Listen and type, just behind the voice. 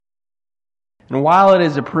And while it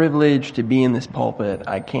is a privilege to be in this pulpit,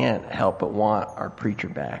 I can't help but want our preacher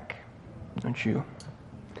back. Don't you?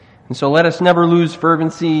 And so let us never lose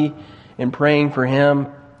fervency in praying for him,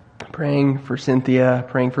 praying for Cynthia,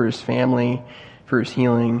 praying for his family, for his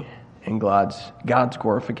healing, and God's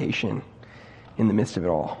glorification in the midst of it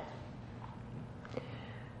all.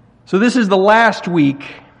 So this is the last week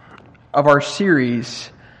of our series,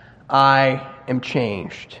 I Am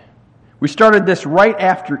Changed. We started this right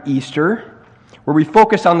after Easter, where we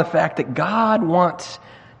focus on the fact that God wants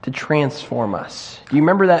to transform us. Do you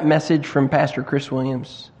remember that message from Pastor Chris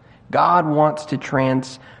Williams? God wants to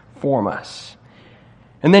transform us.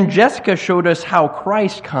 And then Jessica showed us how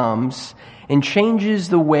Christ comes and changes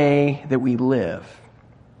the way that we live.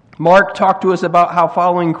 Mark talked to us about how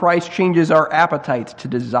following Christ changes our appetites to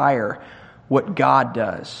desire what God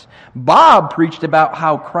does. Bob preached about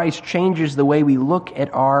how Christ changes the way we look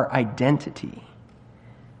at our identity.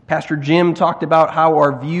 Pastor Jim talked about how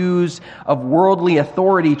our views of worldly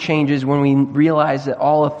authority changes when we realize that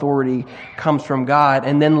all authority comes from God.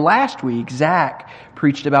 And then last week, Zach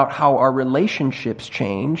preached about how our relationships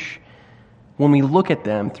change when we look at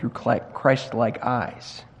them through Christ-like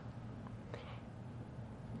eyes.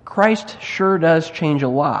 Christ sure does change a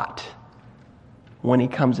lot when he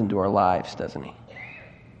comes into our lives, doesn't he?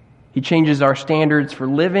 He changes our standards for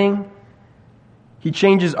living. He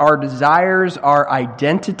changes our desires, our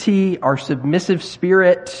identity, our submissive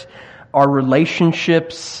spirit, our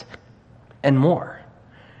relationships, and more.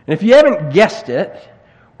 And if you haven't guessed it,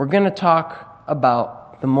 we're going to talk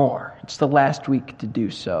about the more. It's the last week to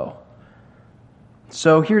do so.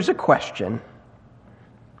 So here's a question.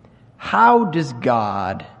 How does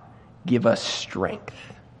God give us strength?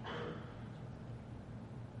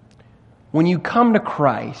 When you come to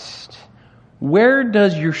Christ, where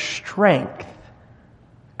does your strength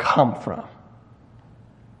come from?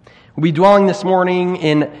 We'll be dwelling this morning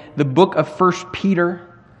in the book of 1 Peter,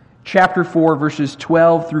 chapter 4, verses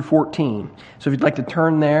 12 through 14. So if you'd like to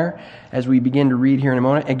turn there as we begin to read here in a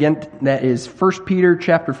moment. Again, that is 1 Peter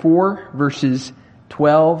chapter 4, verses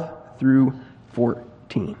 12 through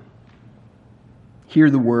 14. Hear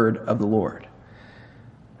the word of the Lord.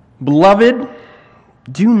 Beloved,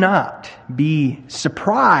 do not be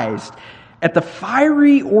surprised at the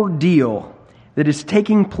fiery ordeal that is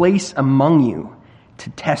taking place among you to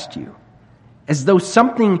test you, as though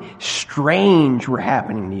something strange were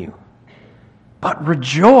happening to you. But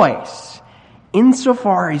rejoice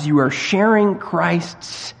insofar as you are sharing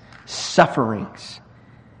Christ's sufferings,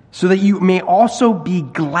 so that you may also be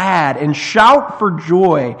glad and shout for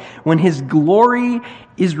joy when his glory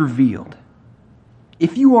is revealed.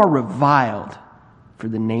 If you are reviled for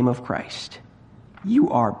the name of Christ, you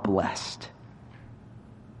are blessed,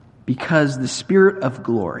 because the Spirit of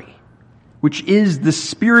glory, which is the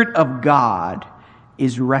Spirit of God,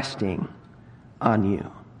 is resting on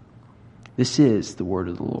you. This is the word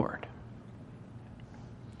of the Lord.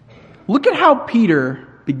 Look at how Peter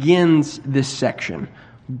begins this section.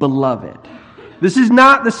 Beloved. This is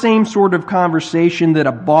not the same sort of conversation that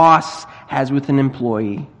a boss has with an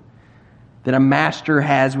employee, that a master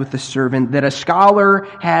has with a servant, that a scholar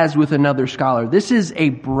has with another scholar. This is a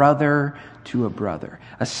brother to a brother,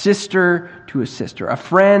 a sister to a sister, a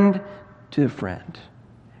friend to a friend.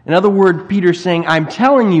 In other words, Peter's saying, I'm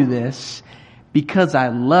telling you this because I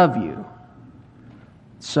love you.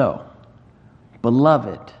 So,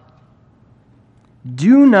 beloved,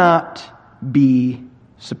 do not be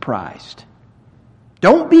surprised.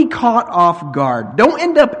 Don't be caught off guard. Don't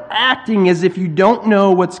end up acting as if you don't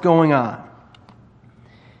know what's going on.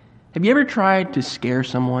 Have you ever tried to scare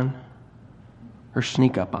someone or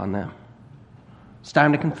sneak up on them? It's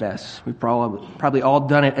time to confess. We've probably all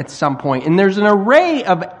done it at some point. And there's an array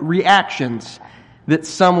of reactions that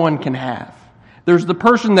someone can have. There's the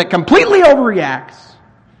person that completely overreacts.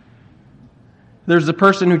 There's the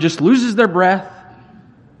person who just loses their breath.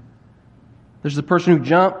 There's the person who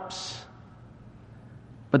jumps.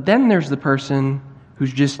 But then there's the person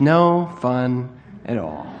who's just no fun at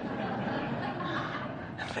all.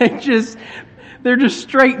 They're just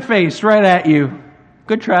straight-faced right at you.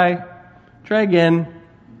 Good try. Try again.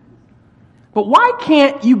 But why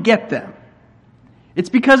can't you get them? It's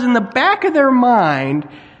because in the back of their mind,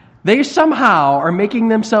 they somehow are making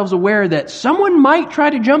themselves aware that someone might try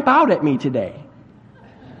to jump out at me today.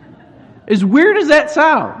 As weird as that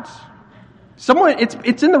sounds.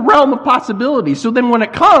 It's in the realm of possibility. So then when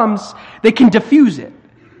it comes, they can diffuse it.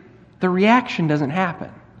 The reaction doesn't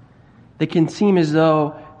happen. They can seem as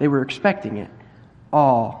though they were expecting it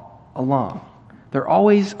all along. They're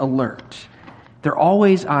always alert. They're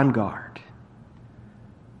always on guard.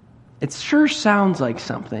 It sure sounds like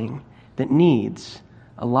something that needs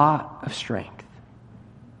a lot of strength.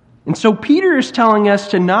 And so Peter is telling us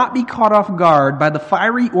to not be caught off guard by the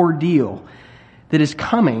fiery ordeal that is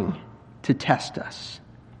coming to test us.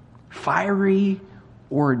 Fiery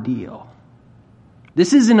ordeal.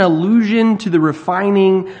 This is an allusion to the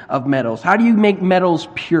refining of metals. How do you make metals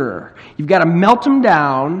pure? You've got to melt them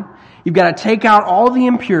down. You've got to take out all the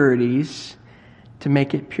impurities to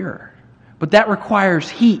make it pure. But that requires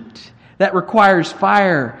heat. That requires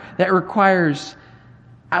fire. That requires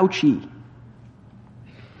ouchie.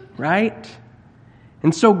 Right?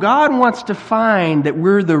 And so God wants to find that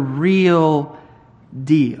we're the real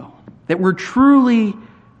deal. That we're truly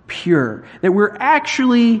pure. That we're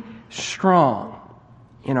actually strong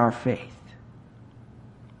in our faith.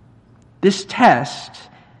 This test,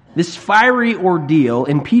 this fiery ordeal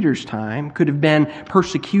in Peter's time could have been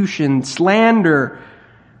persecution, slander,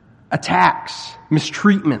 attacks,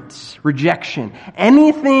 mistreatments, rejection.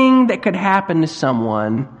 Anything that could happen to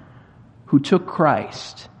someone who took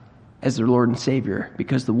Christ as their Lord and Savior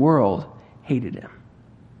because the world hated him.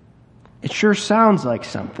 It sure sounds like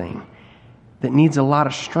something that needs a lot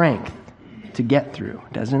of strength to get through,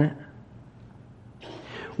 doesn't it?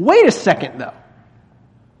 Wait a second, though.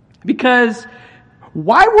 Because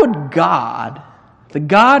why would God, the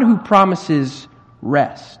God who promises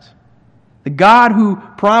rest, the God who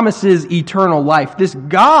promises eternal life, this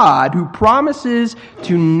God who promises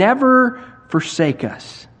to never forsake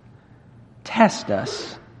us, test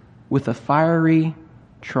us with a fiery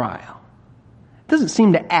trial? It doesn't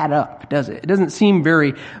seem to add up, does it? It doesn't seem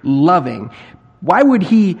very loving. Why would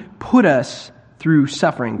he put us through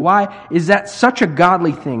suffering? Why is that such a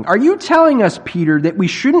godly thing? Are you telling us, Peter, that we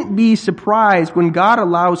shouldn't be surprised when God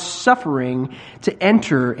allows suffering to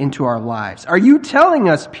enter into our lives? Are you telling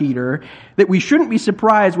us, Peter, that we shouldn't be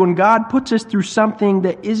surprised when God puts us through something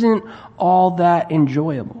that isn't all that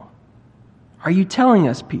enjoyable? Are you telling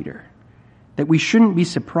us, Peter, that we shouldn't be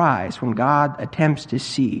surprised when God attempts to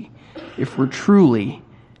see if we're truly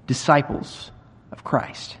disciples of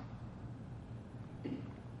Christ?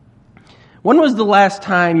 When was the last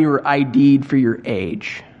time you were ID'd for your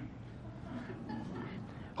age?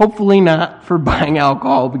 Hopefully not for buying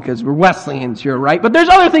alcohol because we're Wesleyans here, right? But there's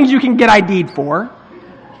other things you can get ID'd for.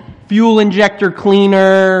 Fuel injector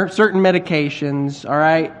cleaner, certain medications, all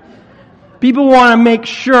right? People want to make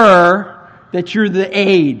sure that you're the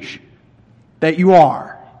age that you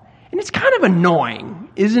are. And it's kind of annoying,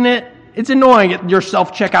 isn't it? It's annoying. Your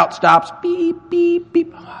self-checkout stops. Beep, beep,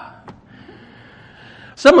 beep.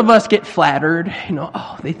 Some of us get flattered,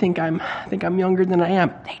 they think I'm younger than I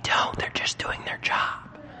am. They don't. They're just doing their job.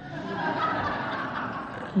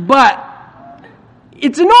 But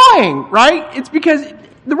it's annoying, right? It's because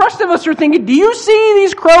the rest of us are thinking, do you see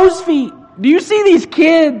these crow's feet? Do you see these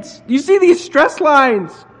kids? Do you see these stress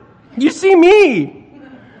lines? Do you see me?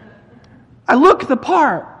 I look the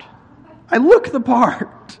part.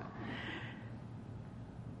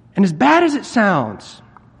 And as bad as it sounds,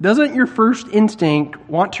 doesn't your first instinct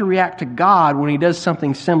want to react to God when he does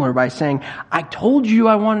something similar by saying, I told you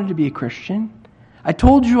I wanted to be a Christian. I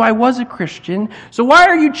told you I was a Christian. So why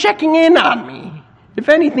are you checking in on me? If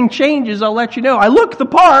anything changes, I'll let you know. I look the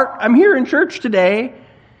part. I'm here in church today.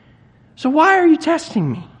 So why are you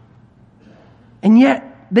testing me? And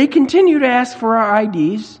yet they continue to ask for our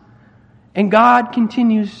IDs, and God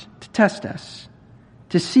continues to test us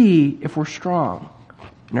to see if we're strong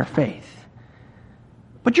in our faith.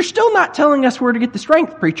 But you're still not telling us where to get the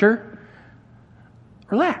strength, preacher.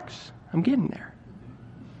 Relax. I'm getting there.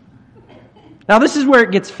 Now, this is where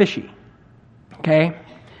it gets fishy. Okay?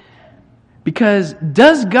 Because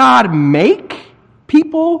does God make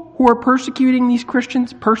people who are persecuting these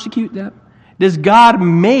Christians persecute them? Does God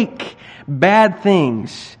make bad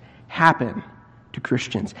things happen to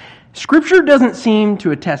Christians? Scripture doesn't seem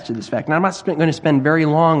to attest to this fact. Now, I'm not going to spend very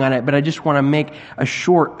long on it, but I just want to make a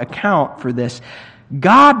short account for this.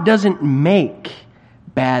 God doesn't make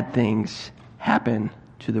bad things happen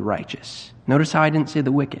to the righteous. Notice how I didn't say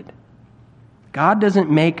the wicked. God doesn't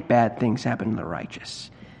make bad things happen to the righteous,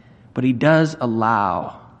 but he does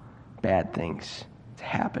allow bad things to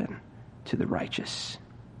happen to the righteous.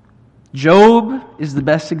 Job is the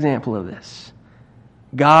best example of this.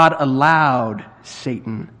 God allowed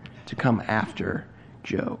Satan to come after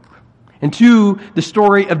Job. And two, the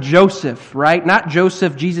story of Joseph, right? Not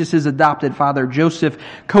Joseph, Jesus' adopted father. Joseph,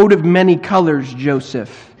 coat of many colors,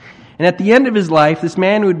 Joseph. And at the end of his life, this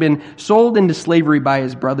man who had been sold into slavery by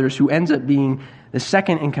his brothers, who ends up being the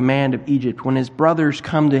second in command of Egypt, when his brothers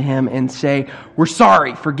come to him and say, we're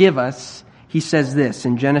sorry, forgive us, he says this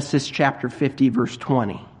in Genesis chapter 50, verse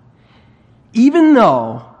 20. Even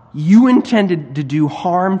though you intended to do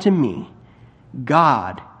harm to me,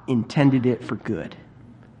 God intended it for good,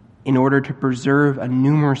 in order to preserve a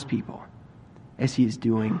numerous people, as he is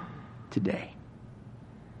doing today.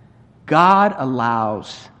 God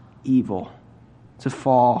allows evil to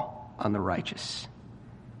fall on the righteous,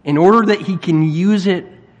 in order that he can use it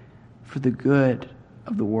for the good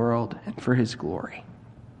of the world and for his glory.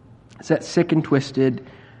 Is that sick and twisted?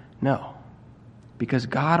 No. Because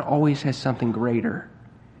God always has something greater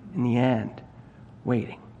in the end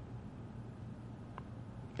waiting.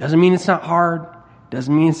 Doesn't mean it's not hard.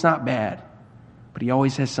 Doesn't mean it's not bad. But he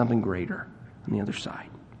always has something greater on the other side.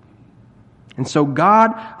 And so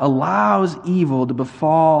God allows evil to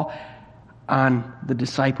befall on the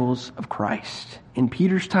disciples of Christ in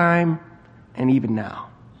Peter's time and even now.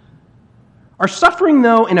 Our suffering,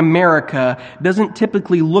 though, in America doesn't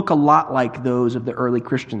typically look a lot like those of the early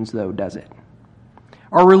Christians, though, does it?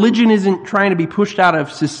 Our religion isn't trying to be pushed out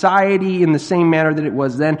of society in the same manner that it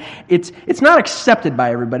was then. It's not accepted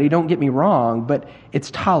by everybody, don't get me wrong, but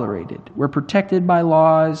it's tolerated. We're protected by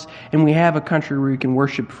laws, and we have a country where we can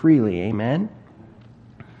worship freely, amen?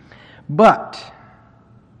 But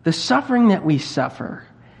the suffering that we suffer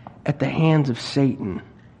at the hands of Satan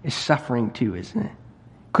is suffering too, isn't it?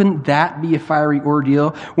 Couldn't that be a fiery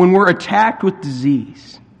ordeal? When we're attacked with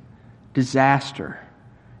disease, disaster,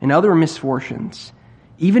 and other misfortunes,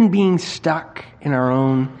 even being stuck in our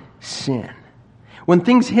own sin. When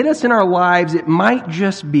things hit us in our lives, it might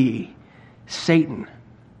just be Satan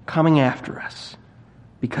coming after us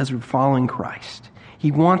because we're following Christ.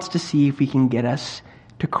 He wants to see if he can get us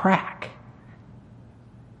to crack.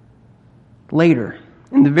 Later,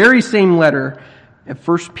 in the very same letter at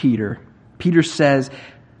 1 Peter, Peter says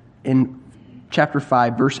in chapter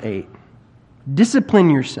 5, verse 8,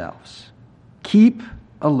 "Discipline yourselves, keep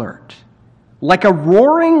alert. Like a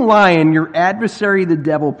roaring lion, your adversary, the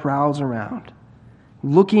devil, prowls around,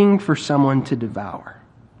 looking for someone to devour."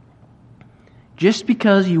 Just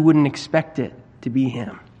because you wouldn't expect it to be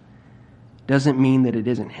him doesn't mean that it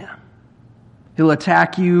isn't him. He'll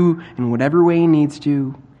attack you in whatever way he needs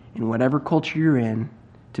to, in whatever culture you're in,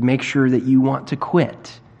 to make sure that you want to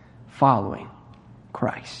quit following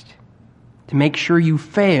Christ, to make sure you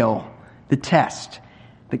fail the test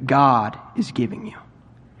that God is giving you.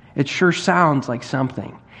 It sure sounds like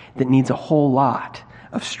something that needs a whole lot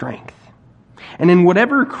of strength. And in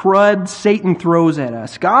whatever crud Satan throws at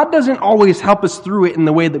us, God doesn't always help us through it in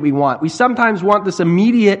the way that we want. We sometimes want this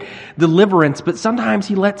immediate deliverance, but sometimes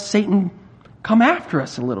he lets Satan come after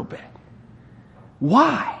us a little bit.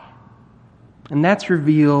 Why? And that's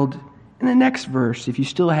revealed in the next verse, if you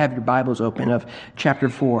still have your Bibles open, of chapter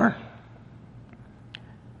 4.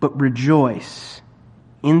 "But rejoice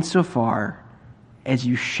insofar as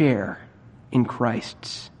you share in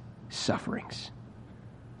Christ's sufferings."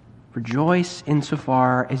 Rejoice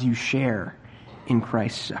insofar as you share in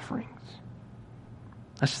Christ's sufferings.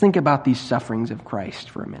 Let's think about these sufferings of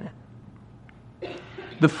Christ for a minute.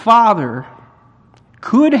 The Father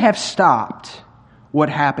could have stopped what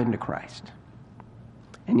happened to Christ,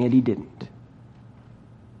 and yet he didn't.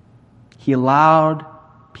 He allowed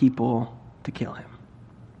people to kill him.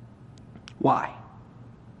 Why?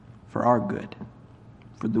 For our good,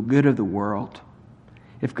 for the good of the world.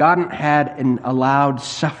 If God had allowed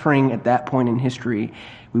suffering at that point in history,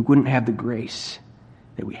 we wouldn't have the grace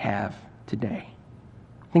that we have today.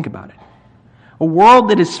 Think about it. A world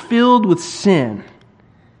that is filled with sin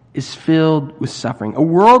is filled with suffering. A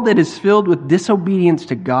world that is filled with disobedience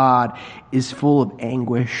to God is full of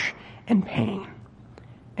anguish and pain.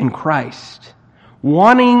 And Christ,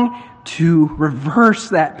 wanting to reverse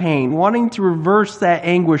that pain, wanting to reverse that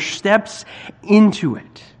anguish, steps into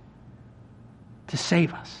it to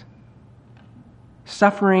save us.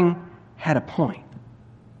 Suffering had a point.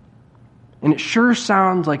 And it sure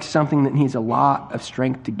sounds like something that needs a lot of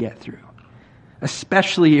strength to get through,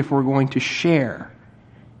 especially if we're going to share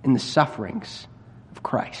in the sufferings of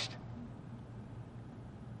Christ.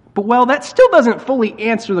 But well, that still doesn't fully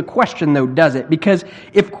answer the question, though, does it? Because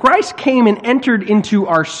if Christ came and entered into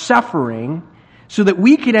our suffering so that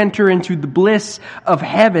we could enter into the bliss of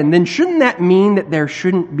heaven, then shouldn't that mean that there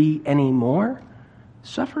shouldn't be any more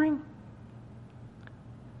suffering?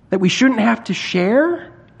 That we shouldn't have to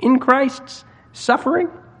share in Christ's suffering?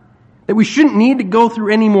 That we shouldn't need to go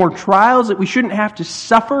through any more trials? That we shouldn't have to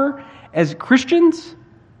suffer as Christians?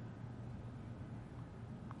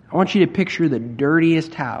 I want you to picture the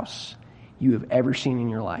dirtiest house you have ever seen in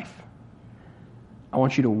your life. I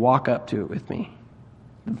want you to walk up to it with me.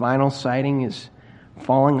 The vinyl siding is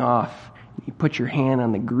falling off. You put your hand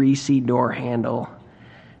on the greasy door handle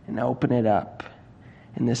and open it up.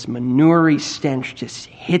 and this manure-y stench just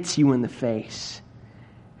hits you in the face.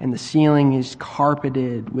 And the ceiling is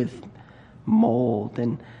carpeted with mold,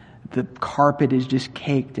 and the carpet is just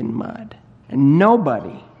caked in mud. And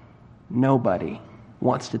nobody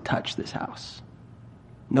wants to touch this house.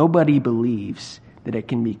 Nobody believes that it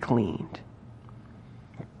can be cleaned.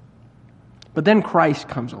 But then Christ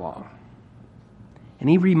comes along, and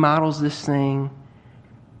he remodels this thing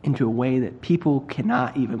into a way that people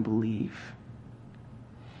cannot even believe.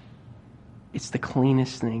 It's the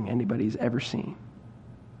cleanest thing anybody's ever seen.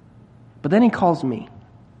 But then he calls me.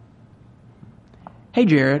 Hey,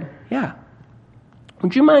 Jared, yeah.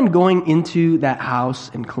 Would you mind going into that house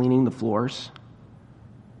and cleaning the floors?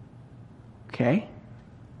 Okay.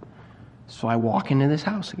 So I walk into this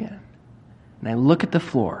house again, and I look at the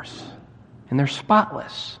floors, and they're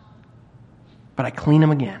spotless. But I clean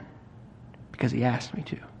them again because he asked me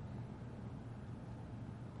to.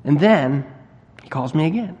 And then he calls me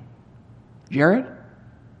again. Jared?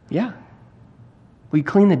 Yeah. Will you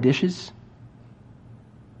clean the dishes?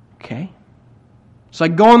 Okay. So I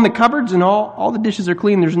go in the cupboards and all the dishes are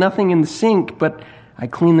clean. There's nothing in the sink, but I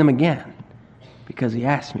clean them again because he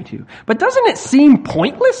asked me to. But doesn't it seem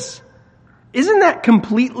pointless? Isn't that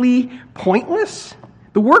completely pointless?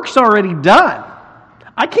 The work's already done.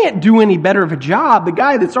 I can't do any better of a job. The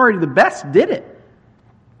guy that's already the best did it.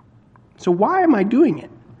 So why am I doing it?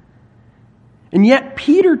 And yet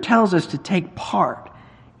Peter tells us to take part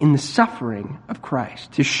in the suffering of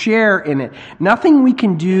Christ, to share in it. Nothing we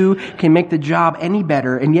can do can make the job any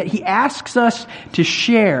better, and yet he asks us to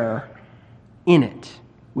share in it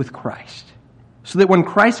with Christ, so that when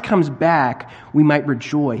Christ comes back, we might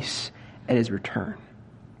rejoice at his return.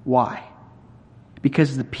 Why?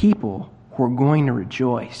 Because the people who are going to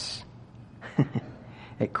rejoice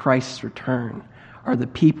at Christ's return are the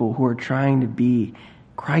people who are trying to be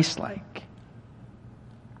Christ-like.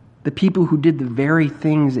 The people who did the very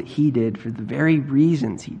things that he did for the very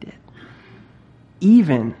reasons he did,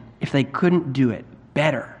 even if they couldn't do it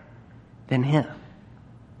better than him.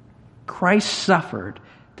 Christ suffered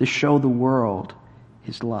to show the world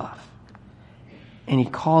his love, and he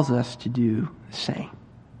calls us to do the same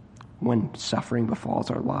when suffering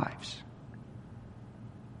befalls our lives.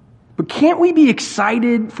 But can't we be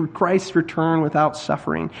excited for Christ's return without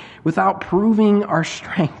suffering, without proving our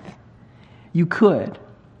strength? You could.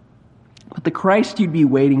 But the Christ you'd be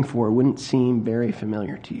waiting for wouldn't seem very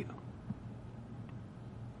familiar to you.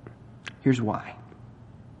 Here's why.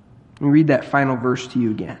 Let me read that final verse to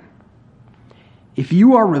you again. If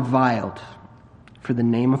you are reviled for the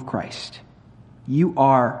name of Christ, you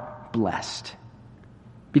are blessed,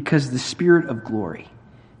 because the Spirit of glory,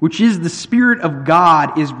 which is the Spirit of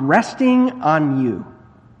God, is resting on you.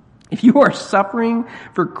 If you are suffering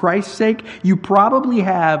for Christ's sake, you probably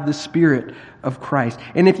have the Spirit of Christ.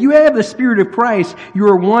 And if you have the Spirit of Christ, you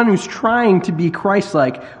are one who's trying to be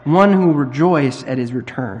Christ-like, one who will rejoice at his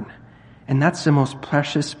return. And that's the most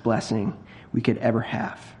precious blessing we could ever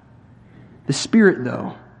have. The Spirit,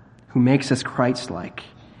 though, who makes us Christ-like,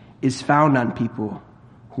 is found on people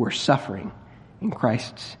who are suffering in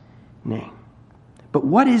Christ's name. But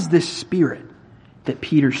what is this Spirit that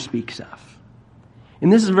Peter speaks of? In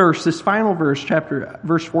this verse, this final verse,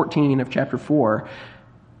 verse 14 of chapter 4,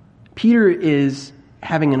 Peter is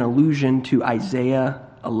having an allusion to Isaiah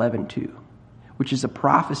 11:2, which is a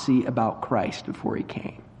prophecy about Christ before he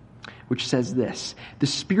came, which says this: the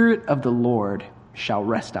Spirit of the Lord shall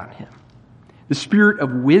rest on him, the Spirit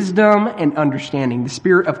of wisdom and understanding, the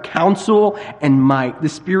Spirit of counsel and might, the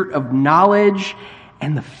Spirit of knowledge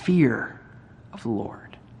and the fear of the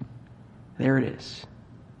Lord. There it is.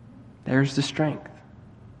 There's the strength.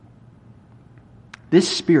 This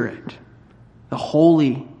Spirit, the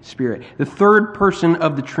Holy Spirit, the third person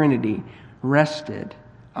of the Trinity, rested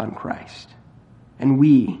on Christ. And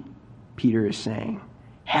we, Peter is saying,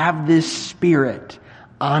 have this Spirit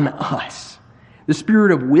on us. The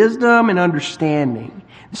Spirit of wisdom and understanding,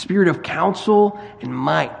 the Spirit of counsel and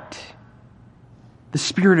might, the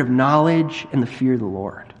Spirit of knowledge and the fear of the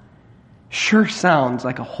Lord. Sure sounds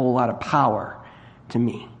like a whole lot of power to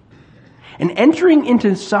me. And entering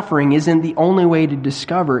into suffering isn't the only way to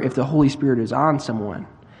discover if the Holy Spirit is on someone,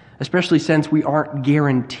 especially since we aren't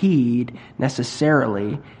guaranteed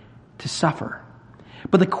necessarily to suffer.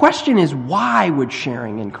 But the question is, why would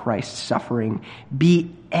sharing in Christ's suffering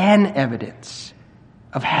be an evidence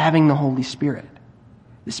of having the Holy Spirit,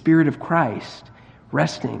 the Spirit of Christ,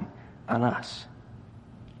 resting on us?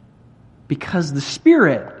 Because the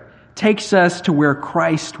Spirit takes us to where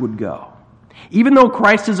Christ would go. Even though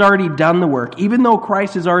Christ has already done the work, even though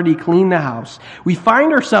Christ has already cleaned the house, we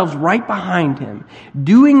find ourselves right behind him,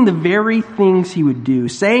 doing the very things he would do,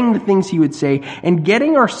 saying the things he would say, and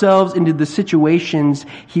getting ourselves into the situations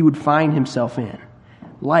he would find himself in,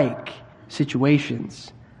 like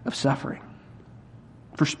situations of suffering.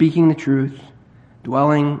 For speaking the truth,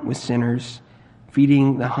 dwelling with sinners,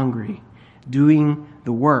 feeding the hungry, doing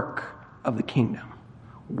the work of the kingdom.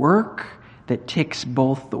 Work that ticks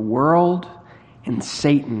both the world and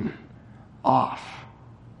Satan off.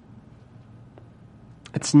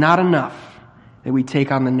 It's not enough that we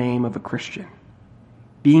take on the name of a Christian.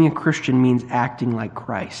 Being a Christian means acting like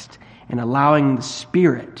Christ and allowing the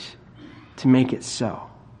Spirit to make it so.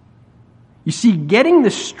 You see, getting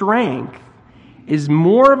the strength is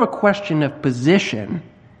more of a question of position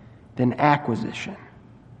than acquisition.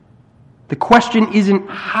 The question isn't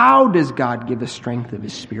how does God give us strength of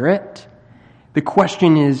his Spirit? The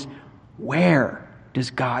question is, where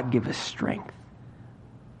does God give us strength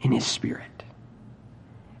in his Spirit?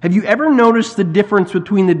 Have you ever noticed the difference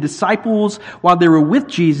between the disciples while they were with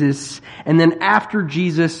Jesus and then after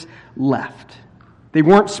Jesus left? They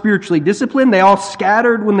weren't spiritually disciplined. They all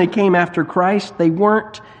scattered when they came after Christ. They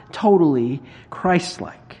weren't totally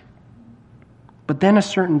Christ-like. But then a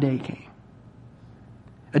certain day came.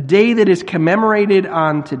 A day that is commemorated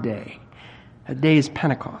on today. A day is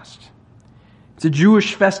Pentecost. It's a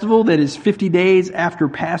Jewish festival that is 50 days after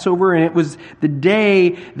Passover, and it was the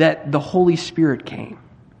day that the Holy Spirit came.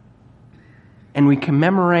 And we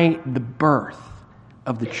commemorate the birth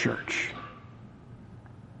of the church.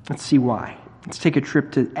 Let's see why. Let's take a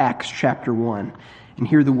trip to Acts chapter 1 and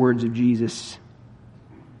hear the words of Jesus.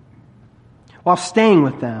 While staying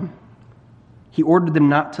with them, he ordered them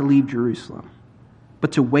not to leave Jerusalem,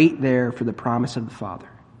 but to wait there for the promise of the Father.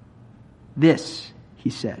 This, he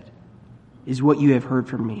said, is what you have heard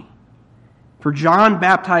from me. For John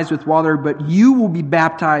baptized with water, but you will be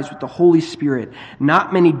baptized with the Holy Spirit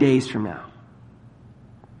not many days from now.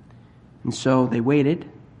 And so they waited,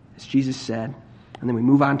 as Jesus said, and then we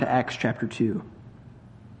move on to Acts chapter 2.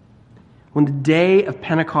 When the day of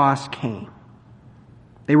Pentecost came,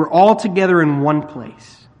 they were all together in one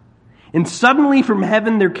place. And suddenly from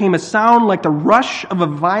heaven there came a sound like the rush of a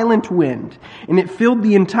violent wind, and it filled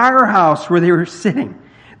the entire house where they were sitting.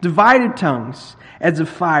 Divided tongues, as of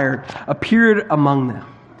fire, appeared among them,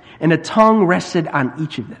 and a tongue rested on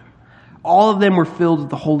each of them. All of them were filled with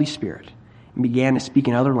the Holy Spirit and began to speak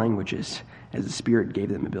in other languages as the Spirit gave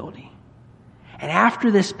them ability. And after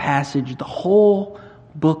this passage, the whole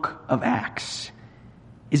book of Acts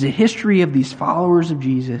is a history of these followers of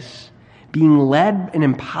Jesus being led and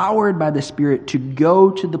empowered by the Spirit to go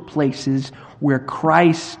to the places where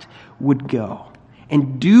Christ would go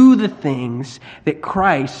and do the things that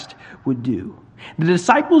Christ would do. The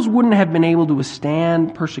disciples wouldn't have been able to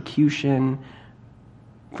withstand persecution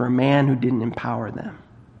for a man who didn't empower them.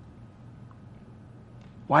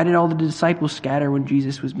 Why did all the disciples scatter when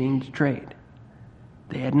Jesus was being betrayed?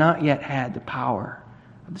 They had not yet had the power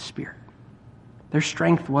of the Spirit. Their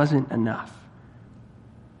strength wasn't enough.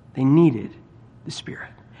 They needed the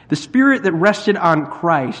Spirit. The Spirit that rested on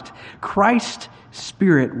Christ, Christ's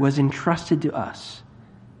Spirit was entrusted to us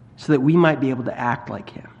so that we might be able to act like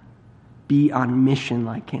him, be on mission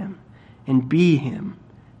like him, and be him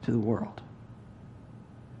to the world.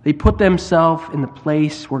 They put themselves in the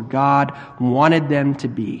place where God wanted them to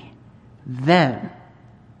be. Then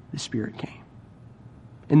the Spirit came.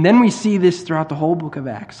 And then we see this throughout the whole book of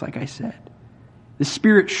Acts, like I said. The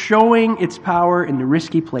Spirit showing its power in the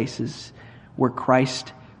risky places where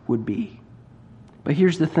Christ would be. But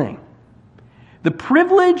here's the thing. The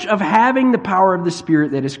privilege of having the power of the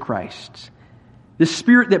Spirit that is Christ's, the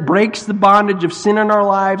Spirit that breaks the bondage of sin in our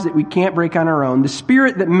lives that we can't break on our own, the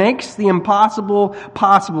Spirit that makes the impossible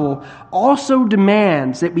possible, also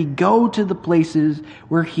demands that we go to the places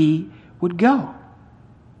where he would go.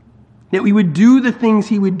 That we would do the things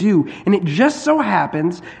he would do. And it just so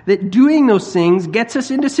happens that doing those things gets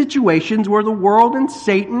us into situations where the world and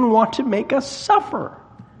Satan want to make us suffer.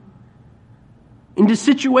 Into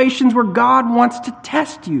situations where God wants to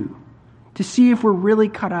test you to see if we're really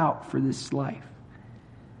cut out for this life.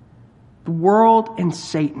 The world and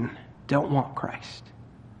Satan don't want Christ.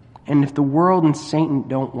 And if the world and Satan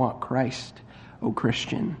don't want Christ, oh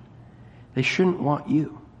Christian, they shouldn't want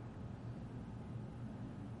you.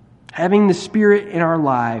 Having the Spirit in our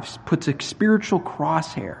lives puts a spiritual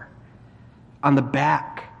crosshair on the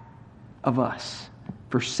back of us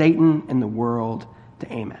for Satan and the world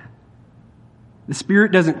to aim at. The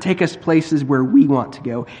Spirit doesn't take us places where we want to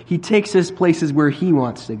go. He takes us places where He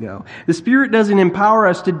wants to go. The Spirit doesn't empower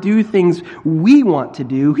us to do things we want to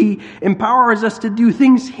do. He empowers us to do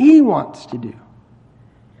things He wants to do.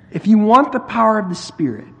 If you want the power of the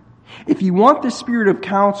Spirit, if you want the Spirit of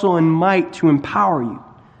counsel and might to empower you,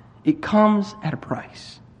 it comes at a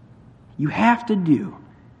price. You have to do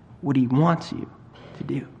what He wants you to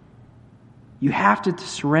do. You have to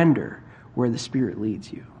surrender where the Spirit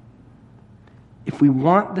leads you. If we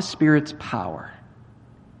want the Spirit's power,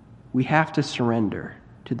 we have to surrender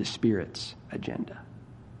to the Spirit's agenda,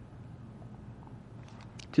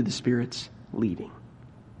 to the Spirit's leading.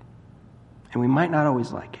 And we might not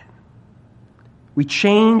always like it. We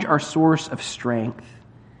change our source of strength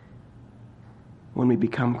when we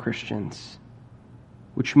become Christians,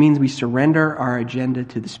 which means we surrender our agenda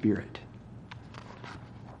to the Spirit.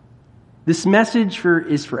 This message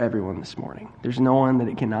is for everyone this morning. There's no one that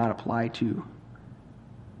it cannot apply to.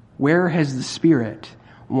 Where has the Spirit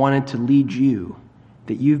wanted to lead you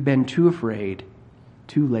that you've been too afraid,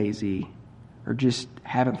 too lazy, or just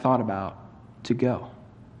haven't thought about to go?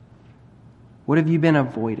 What have you been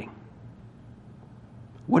avoiding?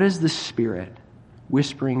 What is the Spirit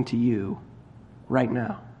whispering to you right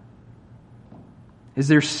now? Is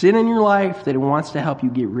there sin in your life that it wants to help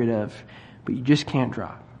you get rid of, but you just can't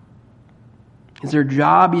drop? Is there a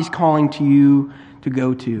job He's calling to you to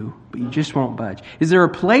go to, but you just won't budge? Is there a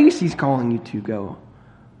place He's calling you to go,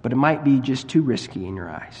 but it might be just too risky in your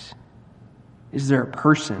eyes? Is there a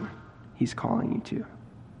person He's calling you to?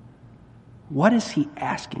 What is He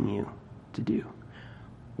asking you to do?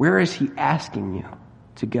 Where is He asking you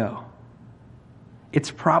to go? It's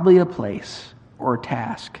probably a place or a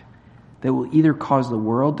task that will either cause the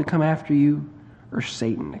world to come after you or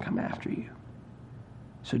Satan to come after you.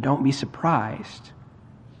 So don't be surprised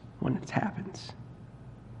when it happens.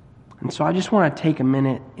 And so I just want to take a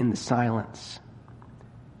minute in the silence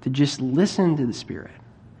to just listen to the Spirit.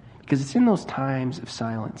 Because it's in those times of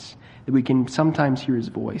silence that we can sometimes hear His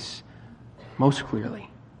voice most clearly.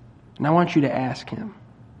 And I want you to ask Him,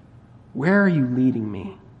 where are you leading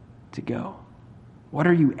me to go? What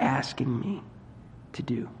are you asking me to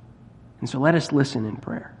do? And so let us listen in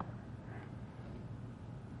prayer.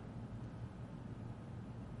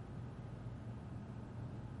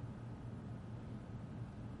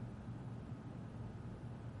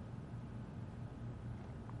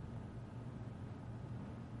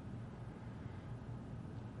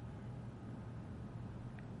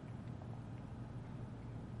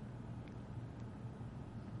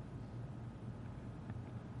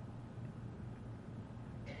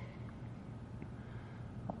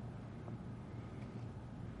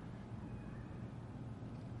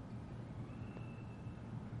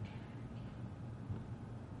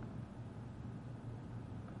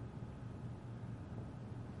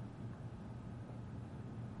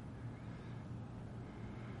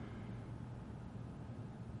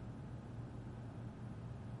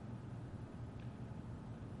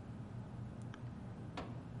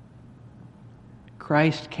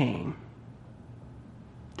 Christ came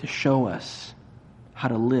to show us how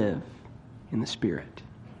to live in the Spirit.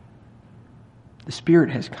 The Spirit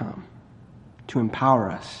has come to empower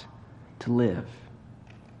us to live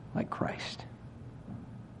like Christ.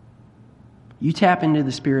 You tap into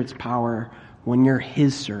the Spirit's power when you're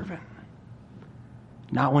His servant,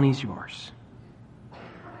 not when He's yours.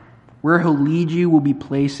 Where He'll lead you will be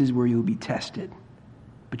places where you'll be tested,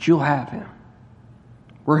 but you'll have Him.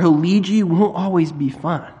 Where He'll lead you won't always be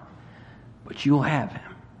fun, but you'll have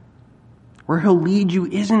Him. Where He'll lead you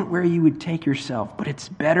isn't where you would take yourself, but it's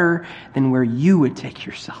better than where you would take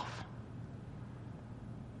yourself.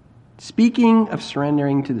 Speaking of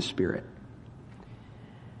surrendering to the Spirit,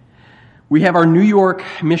 we have our New York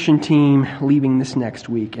mission team leaving this next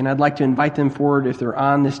week, and I'd like to invite them forward, if they're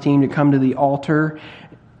on this team, to come to the altar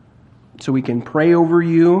so we can pray over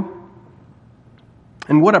you.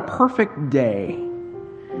 And what a perfect day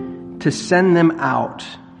to send them out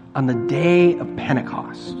on the day of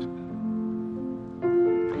Pentecost.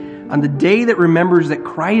 On the day that remembers that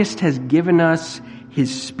Christ has given us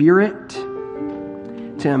His Spirit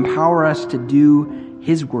to empower us to do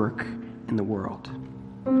His work in the world.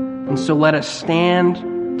 And so let us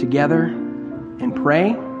stand together and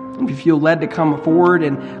pray. If you feel led to come forward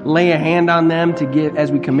and lay a hand on them to give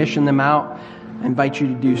as we commission them out, I invite you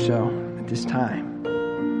to do so at this time.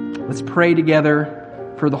 Let's pray together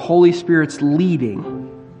for the Holy Spirit's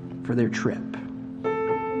leading for their trip.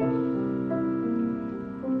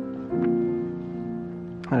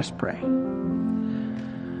 Let us pray.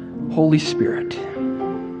 Holy Spirit,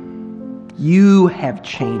 You have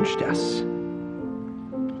changed us.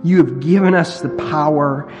 You have given us the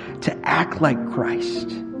power to act like Christ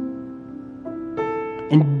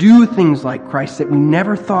and do things like Christ that we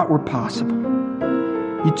never thought were possible.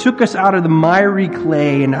 You took us out of the miry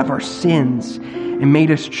clay and of our sins and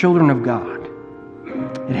made us children of God.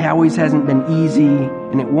 It always hasn't been easy,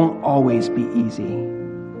 and it won't always be easy.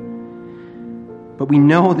 But we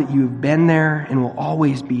know that you have been there and will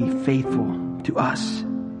always be faithful to us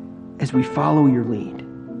as we follow your lead.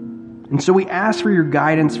 And so we ask for your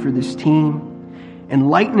guidance for this team.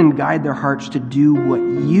 Enlighten and guide their hearts to do what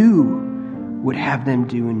you would have them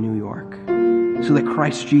do in New York, so that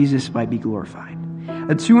Christ Jesus might be glorified.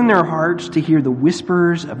 Attune their hearts to hear the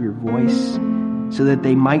whispers of your voice, so that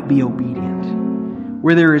they might be obedient.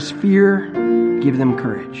 Where there is fear, give them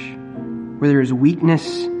courage. Where there is weakness,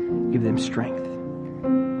 give them strength.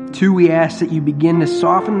 2, we ask that you begin to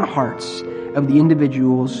soften the hearts of the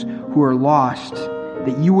individuals who are lost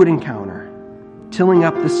that you would encounter, tilling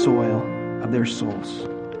up the soil of their souls.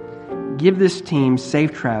 Give this team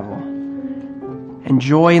safe travel and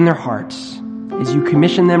joy in their hearts as you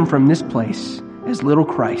commission them from this place as little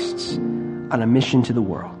Christs on a mission to the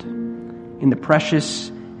world. In the precious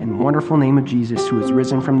and wonderful name of Jesus, who is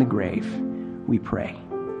risen from the grave, we pray.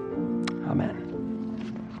 Amen.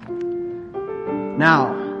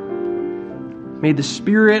 Now, may the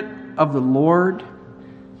Spirit of the Lord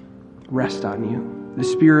rest on you. The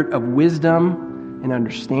Spirit of wisdom and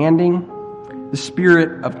understanding, the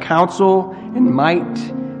Spirit of counsel and might,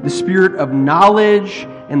 the Spirit of knowledge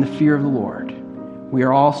and the fear of the Lord. We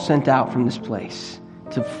are all sent out from this place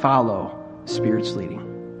to follow the Spirit's leading.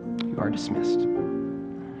 You are dismissed.